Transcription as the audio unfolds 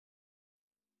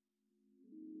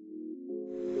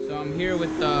I'm here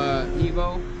with the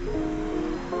Evo,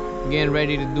 getting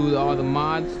ready to do all the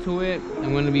mods to it.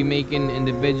 I'm going to be making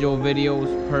individual videos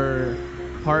per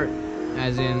part,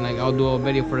 as in like I'll do a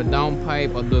video for the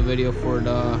downpipe, I'll do a video for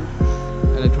the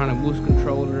electronic boost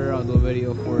controller, I'll do a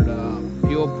video for the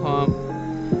fuel pump,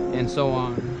 and so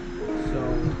on. So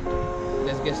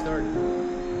let's get started.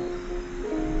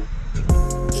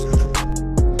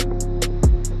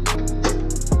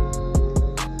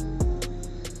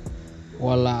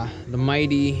 Voila, the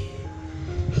mighty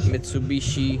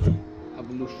Mitsubishi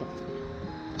Evolution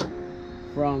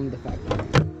from the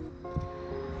factory.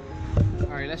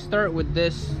 Alright, let's start with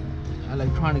this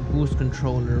electronic boost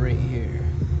controller right here.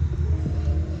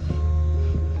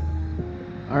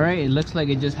 Alright, it looks like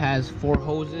it just has 4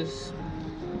 hoses,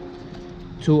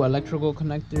 2 electrical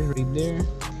connectors right there,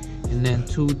 and then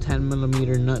 2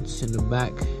 10mm nuts in the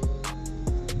back,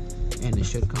 and it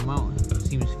should come out. It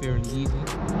seems fairly easy.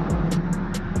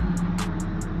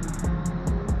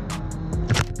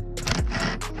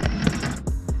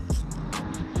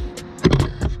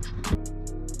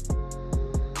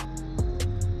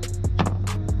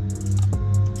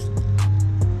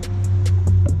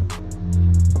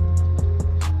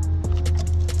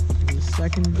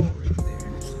 Second bolt right there.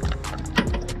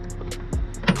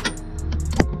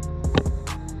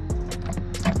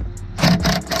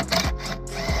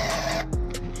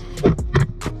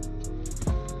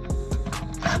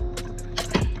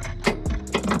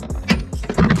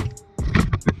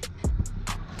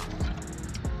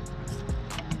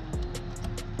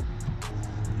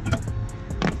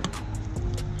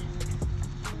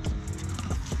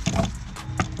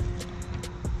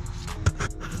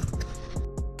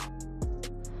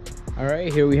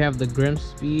 Alright, here we have the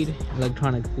Grimmspeed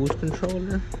electronic boost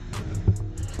controller.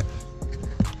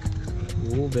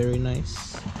 Ooh, very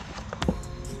nice.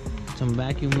 Some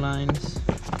vacuum lines.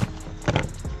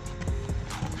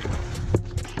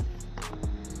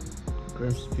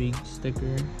 Grimmspeed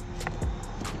sticker.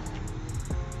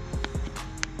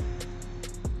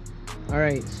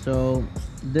 Alright, so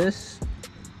this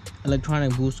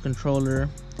electronic boost controller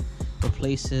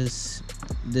replaces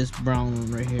this brown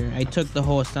one right here. I took the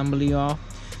whole assembly off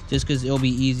just because it'll be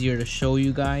easier to show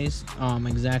you guys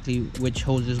exactly which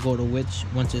hoses go to which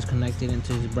once it's connected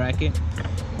into this bracket,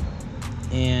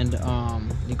 and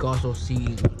you can also see a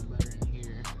little better in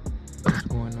here what's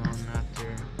going on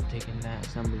after taking that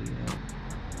assembly out.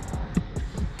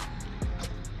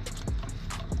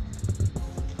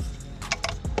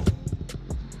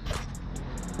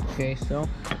 Okay, so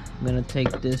I'm gonna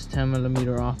take this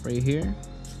 10mm off right here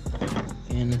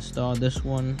and install this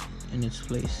one in its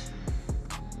place.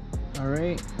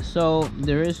 Alright, so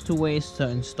there is 2 ways to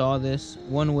install this.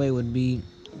 One way would be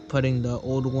putting the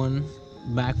old one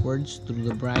backwards through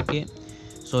the bracket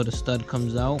so the stud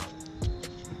comes out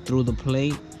through the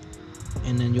plate,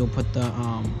 and then you'll put the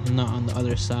nut on the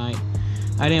other side.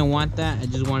 I didn't want that, I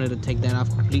just wanted to take that off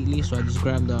completely, so I just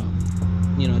grabbed the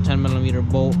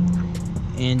 10mm bolt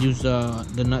and used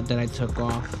the nut that I took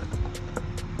off.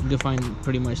 You can find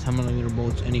pretty much 10mm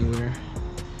bolts anywhere.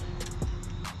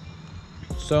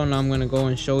 So now I'm going to go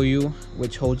and show you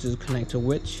which hoses connect to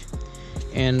which,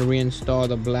 and reinstall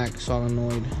the black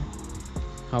solenoid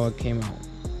how it came out.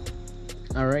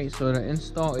 Alright, so the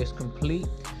install is complete.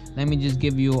 Let me just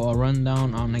give you a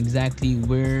rundown on exactly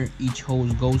where each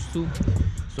hose goes to.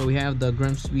 So we have the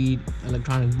Grimmspeed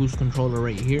electronic boost controller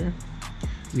right here.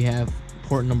 We have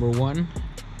port number 1.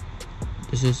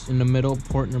 This is in the middle,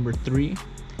 port number 3.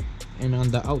 And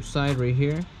on the outside right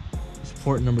here is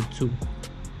port number 2.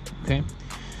 Okay,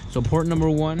 so port number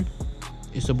 1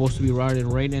 is supposed to be routed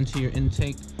right into your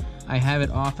intake. I have it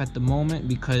off at the moment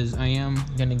because I am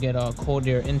gonna get a cold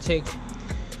air intake,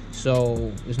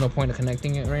 so there's no point of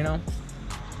connecting it right now.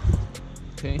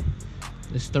 Okay,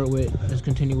 let's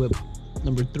continue with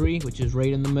number 3, which is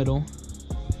right in the middle.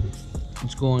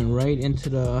 It's going right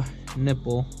into the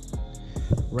nipple,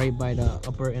 right by the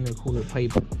upper intercooler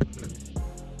pipe.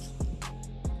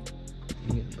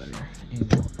 Get better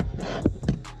angle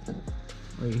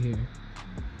right here,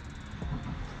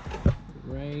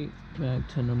 right back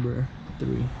to number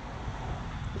 3.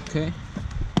 Okay,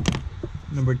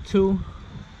 number 2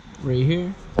 right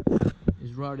here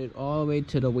is routed all the way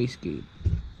to the wastegate.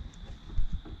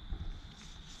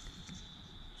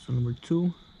 So number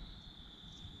 2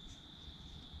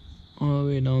 all the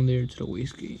way down there to the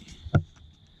wastegate.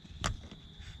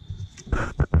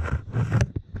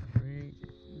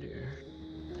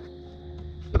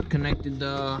 Connected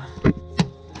the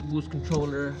boost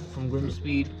controller from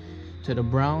Grimmspeed to the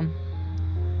brown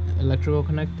electrical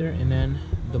connector, and then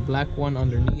the black one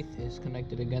underneath is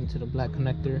connected again to the black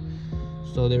connector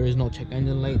so there is no check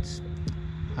engine lights.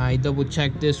 I double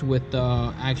checked this with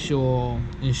the actual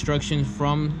instructions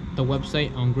from the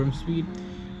website on Grimmspeed,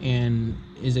 and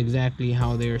is exactly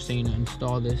how they are saying to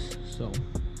install this. So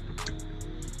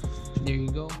there you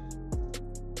go.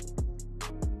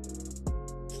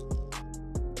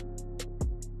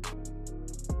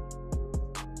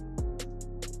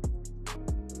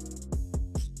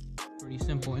 Pretty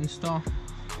simple install,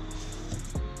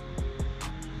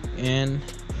 and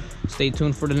stay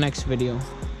tuned for the next video.